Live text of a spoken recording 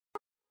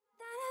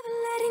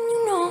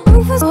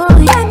Let's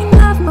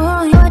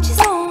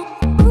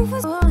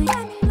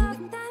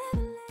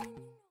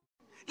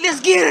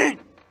get it!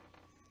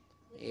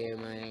 Yeah,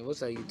 man.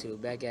 What's up,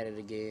 YouTube? Back at it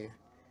again.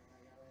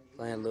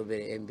 Playing a little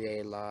bit of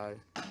NBA live.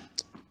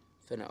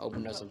 Finna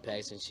open up some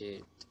packs and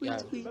shit.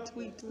 Tweet.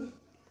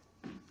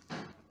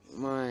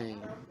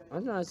 Man,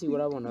 I'm trying to see what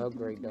I want to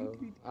upgrade, though.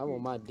 I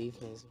want my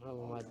defense.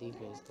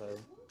 Cuz.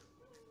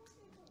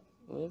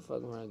 What the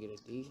fuck am I gonna get a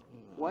defense?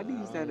 Why do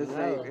you sound the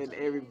same in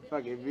every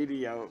fucking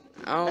video?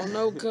 I don't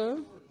know,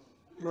 cuz.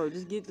 Bro,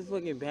 just get the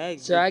fucking bag.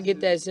 Should I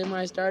get that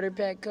semi-starter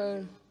pack,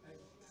 cuz?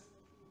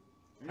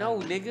 No,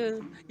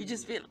 nigga. You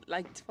just spent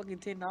like fucking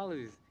 $10.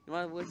 You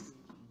might as well just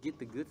get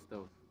the good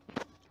stuff.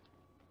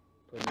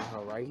 Putting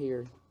her right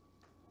here.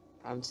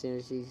 I'm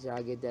saying should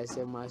I get that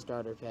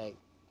semi-starter pack?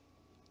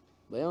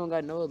 But they don't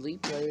got no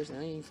elite players.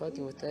 I ain't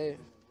fucking with that.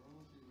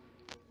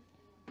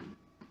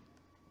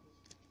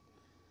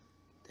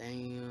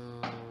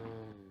 Damn.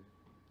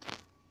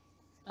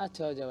 I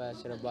told y'all I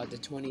should have bought the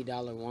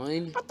 $20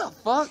 one. What the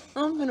fuck?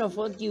 I'm finna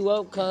fuck you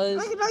up, cuz.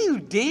 No, you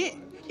did.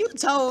 You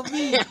told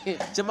me,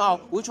 Jamal,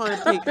 which one to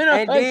pick,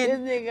 and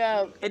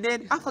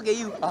then I forgave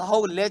you a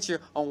whole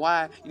lecture on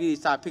why you need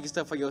to start picking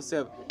stuff for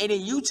yourself, and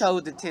then you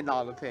chose the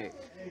 $10 pack.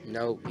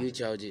 Nope, you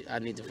chose it. I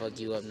need to fuck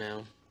you up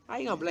now. How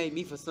you gonna blame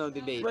me for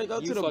something that Bro, go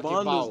you to the fucking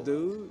bundles, bought?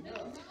 dude.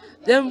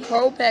 Them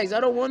pro packs. I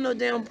don't want no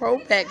damn pro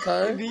pack, And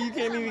cuz. then you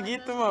can't even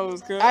get the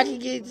most, cuz. I can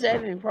get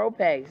 7 pro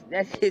packs.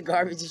 That shit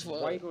garbage as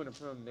fuck. Why you going to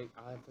prom, Nick?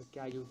 I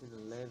forgot you was in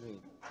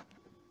 11.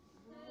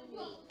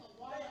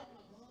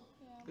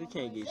 You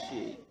can't get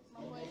shit.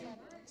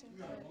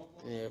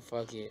 Yeah,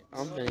 fuck it.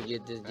 I'm gonna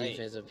get this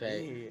defensive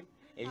pack. Yeah.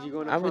 If you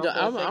gonna I'm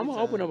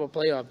gonna open up a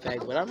playoff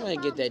pack, but I'm gonna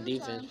get that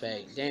defense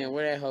pack. Damn,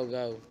 where that hoe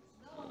go?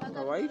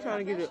 Bro, why you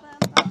trying to get it?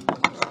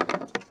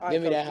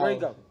 Give me that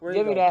hoe.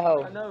 Give me that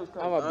hoe. I know it's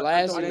I'm a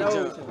blast I you.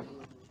 know.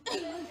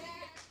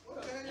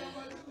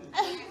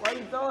 Why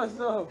you throwing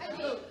stuff?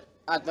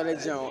 I thought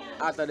it jumped.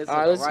 I thought it's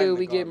Alright, let's see what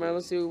we get, man.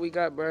 Let's see what we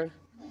got, bro.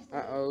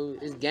 Uh-oh,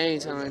 it's game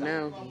time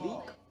now.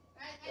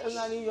 That's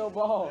not even your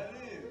ball.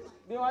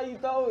 Then why you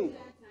throw it?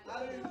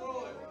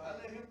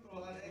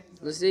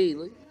 Let's see.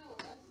 Look.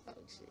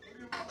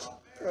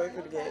 Throw it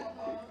for the game.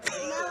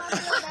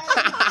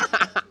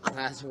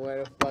 I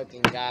swear to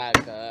fucking God,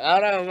 cuz.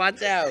 Hold on,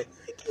 watch out.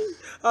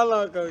 Hold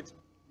on, coach.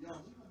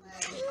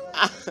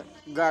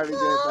 Garbage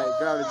play.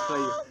 Garbage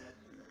player.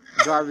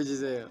 Garbage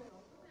as hell.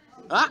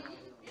 Ah!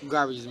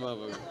 Garbage as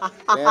motherfucker.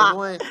 Last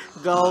one.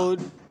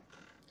 Gold.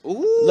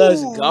 Ooh.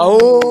 Let's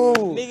go.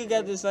 Nigga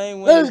got the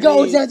same one. Let's as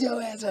go. me. Shut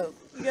your ass up.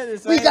 You got the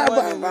same We got one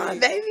as Bron, me.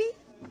 baby.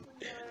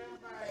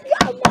 We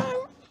got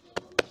Bron.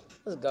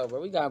 Let's go, bro.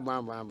 We got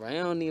Bron, bro. It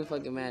don't even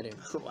fucking matter.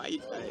 Why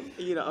you playing?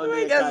 You the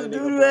only We got some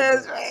doo-doo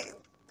ass, right?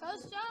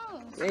 Coach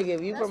Jones. Nigga,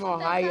 if you from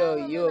Ohio,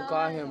 you would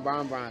call him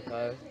Bron,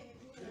 cuz.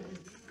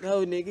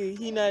 No, nigga,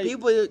 he not.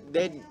 People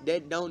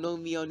that don't know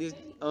me on this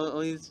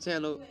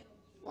channel,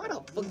 why the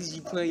fuck did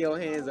you put your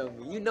hands on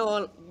me? You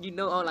know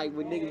I'm like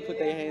when niggas put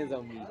their hands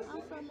on me. I'm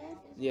from Memphis.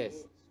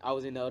 Yes, I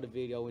was in the other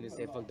video when it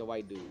said fuck the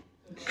white dude.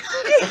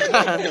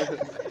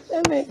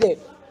 That made it.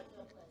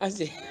 I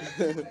said,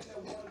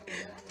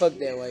 fuck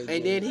that white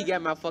And dude. then he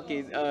got my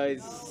fucking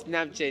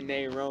Snapchat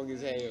name wrong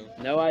as hell.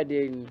 No, I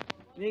didn't.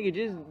 Nigga,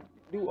 just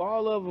do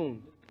all of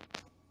them.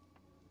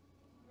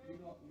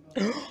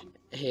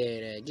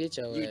 Hear that. Get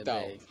your You ass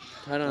thought. back.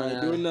 Hold on.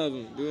 Alright, do another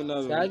one. Do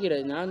another Can I one. get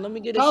a, now let me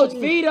get a Coach, shoe.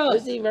 feed us.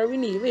 Let's see, bro. We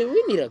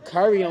need a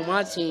Curry on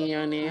my team,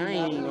 young nigga. I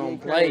ain't even gonna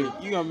play.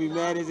 You gonna be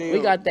mad as hell. We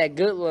got that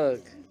good luck.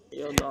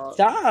 Yo, dog.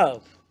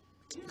 Stop.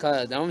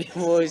 Cuz, don't be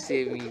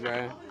bullshit me,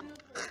 bro.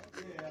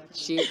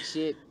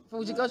 Shit.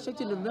 Fool, you go straight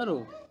to the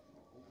middle.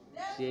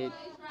 Shit.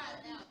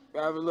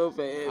 Grab a little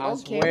fast. I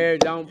swear,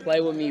 don't play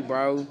with me,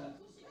 bro.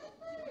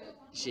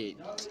 Shit.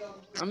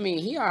 I mean,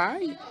 he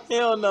alright.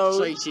 Hell no.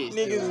 Straight shit,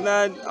 Niggas still.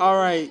 not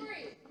alright.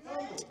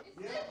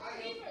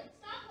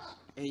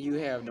 And you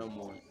have no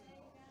more.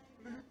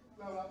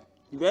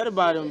 You better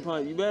buy them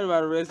punch. You better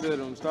buy the rest of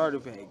them starter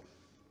pack.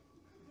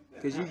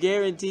 Cause you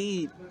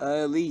guaranteed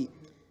elite.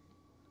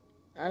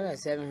 I got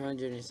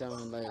 700 and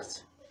something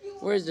left.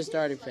 Where's the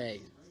starter pack?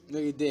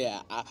 Nigga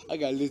there, I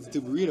gotta listen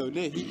to Burrito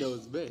then, he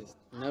knows best.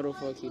 No, the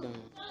fuck he don't.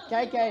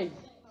 KK,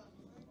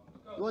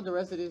 you want the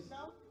rest of this?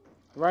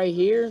 Right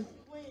here?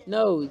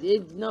 No,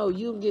 no,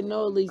 you don't get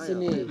no elites in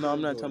this. No,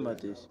 I'm not talking about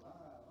this.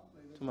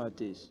 I'm talking about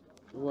this.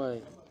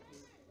 What?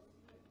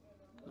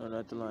 No,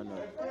 not the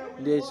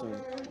lineup. This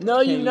one.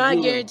 No, you Can't not do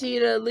it.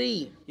 guaranteed an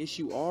elite. Yes,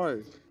 you are.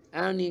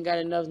 I don't even got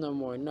enough no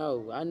more.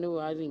 No, I knew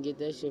I didn't get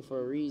that shit for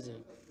a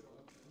reason.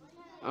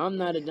 I'm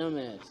not a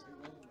dumbass.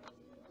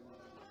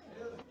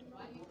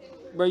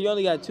 Bro, you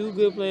only got 2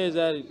 good players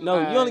added. No,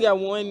 you only got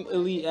 1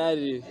 elite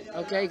added.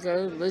 Okay,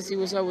 cuz, let's see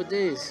what's up with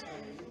this.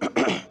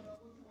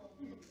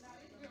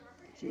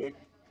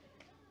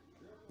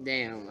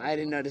 Damn, I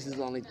didn't know this was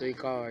only 3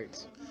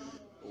 cards.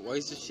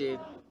 Waste of shit.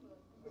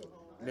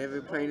 Never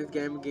play this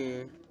game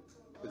again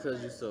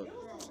because you suck.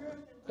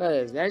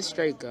 Cuz, that's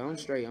straight, cuz. I'm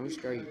straight.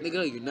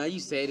 Nigga, now you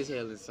sad as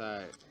hell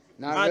inside.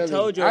 Not I really.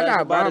 told you I that's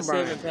got about a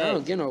Bron. 7 I don't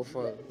pack. get no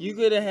fuck. You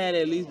could have had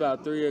at least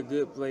about 3 of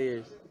good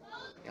players.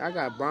 I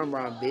got Bron,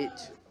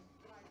 bitch.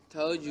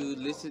 Told you,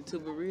 listen to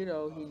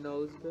Burrito. He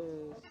knows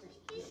best.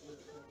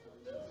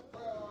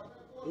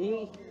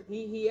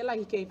 He act like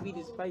he can't feed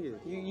his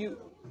players. You.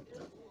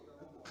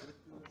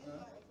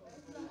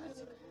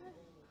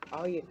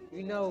 Oh yeah,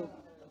 you know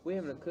we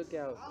having a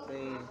cookout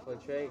thing for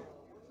Trey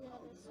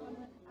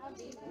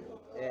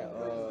at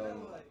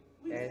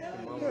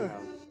Ashton Mama's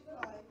house.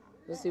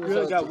 Let's see what's You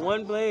up. got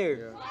one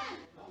player.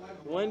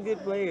 One good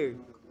player.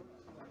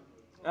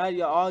 Out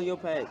of all your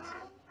packs.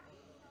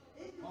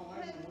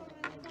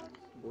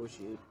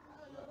 Bullshit.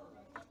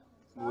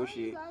 Bullshit.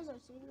 You guys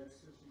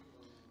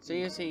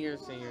are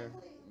seniors. Senior.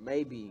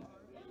 Maybe.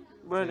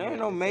 Bro, there ain't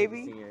no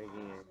maybe. Senior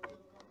again.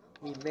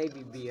 He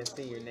maybe be a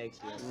senior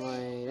next year.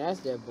 Man, that's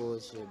that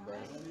bullshit, bro.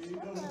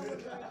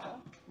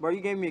 Bro,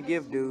 you gave me a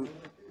gift, dude.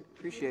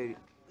 Appreciate it.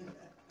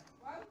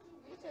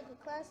 We took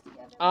a class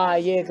together. Ah,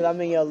 yeah, because I'm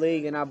in your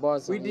league and I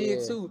bought some. We did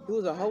yeah. too. He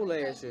was a whole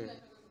last year.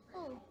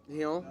 Who?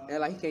 Him, and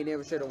like he can't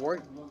never show the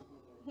work.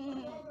 He used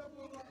to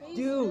do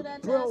Dude,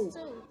 that to bro. us,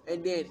 too.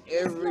 And then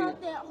It's not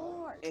that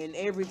hard.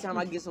 every time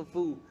I get some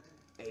food,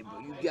 hey bro,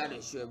 you got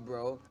that shit,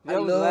 bro.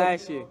 That was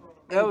last year.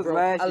 That was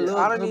last year.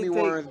 I don't love need gummy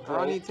to worms, take, bro. I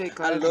don't need to take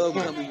I love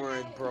class. gummy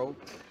worms, bro.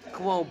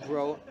 Come on,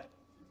 bro.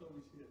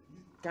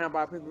 Can I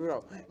buy a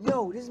pencil?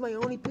 No, this is my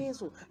only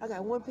pencil. I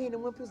got one pen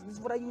and one pencil. This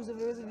is what I use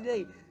every rest of the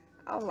day.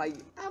 I was like,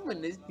 I'm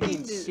in this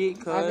Eating shit,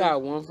 cuz. I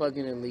got one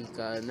fucking elite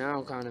card. Now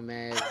I'm kind of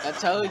mad. I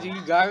told you,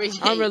 you garbage.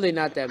 I'm really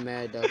not that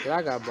mad though, cause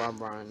I got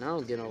Bron. I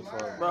don't get no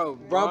fuck. Bro,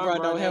 Bro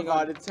don't ain't help gonna-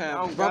 all the time.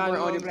 Oh, Bro God,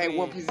 only no, play man.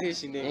 one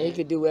position. And he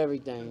could do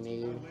everything,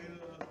 nigga.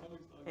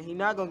 And he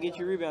not gonna get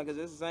you rebound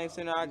because it's the same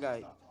center I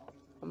got.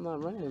 I'm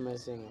not running him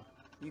as singer.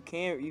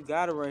 You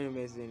gotta run him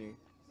as center. You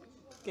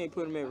can't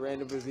put him in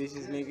random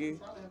positions, nigga.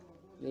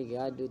 Nigga,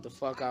 I do what the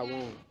fuck I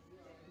want.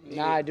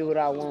 Nah, I do what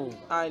I want.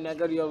 Alright, now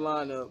go to your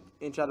lineup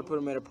and try to put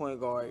him at a point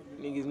guard.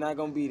 Nigga's not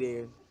gonna be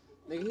there.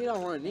 Nigga, he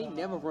don't run. He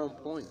never run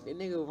point. That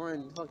nigga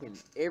run fucking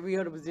every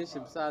other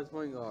position besides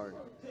point guard.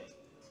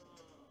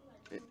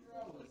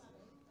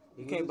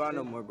 You can't buy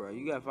no more, bro.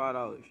 You got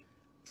 $5.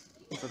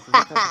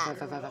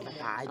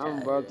 I'm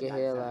broke as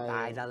hell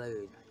out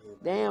here.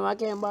 Damn, I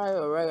can't buy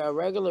a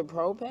regular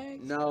pro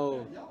pack?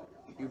 No,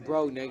 you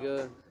broke,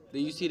 nigga. Do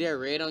you see that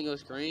red on your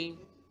screen?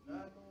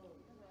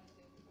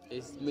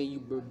 It's me, you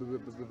broke.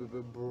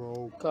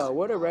 Cuz,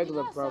 what a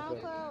regular pro pack?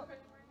 SoundCloud.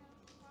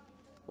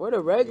 What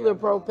a regular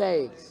pro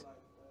packs?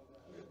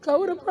 Cuz,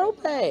 what a pro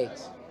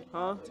packs?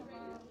 Huh?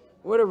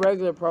 What a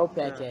regular pro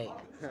pack at?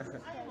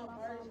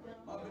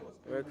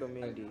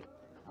 Recommended.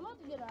 I'm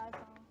about to get an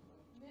iPhone.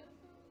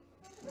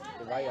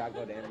 Why y'all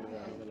go to Amazon?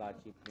 It's a lot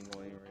cheaper than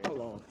going in red. Hold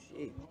on,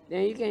 shit.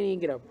 Damn, you can't even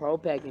get a pro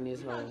pack in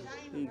this hole.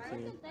 You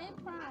can. They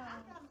prime.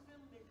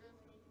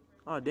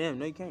 Oh, damn,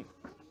 no, you can't.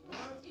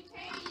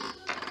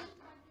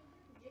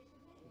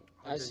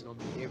 That's just gonna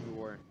be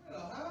everywhere.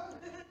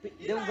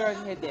 Them girls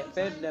had that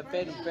fed They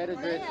dresses. have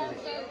service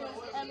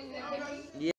everywhere.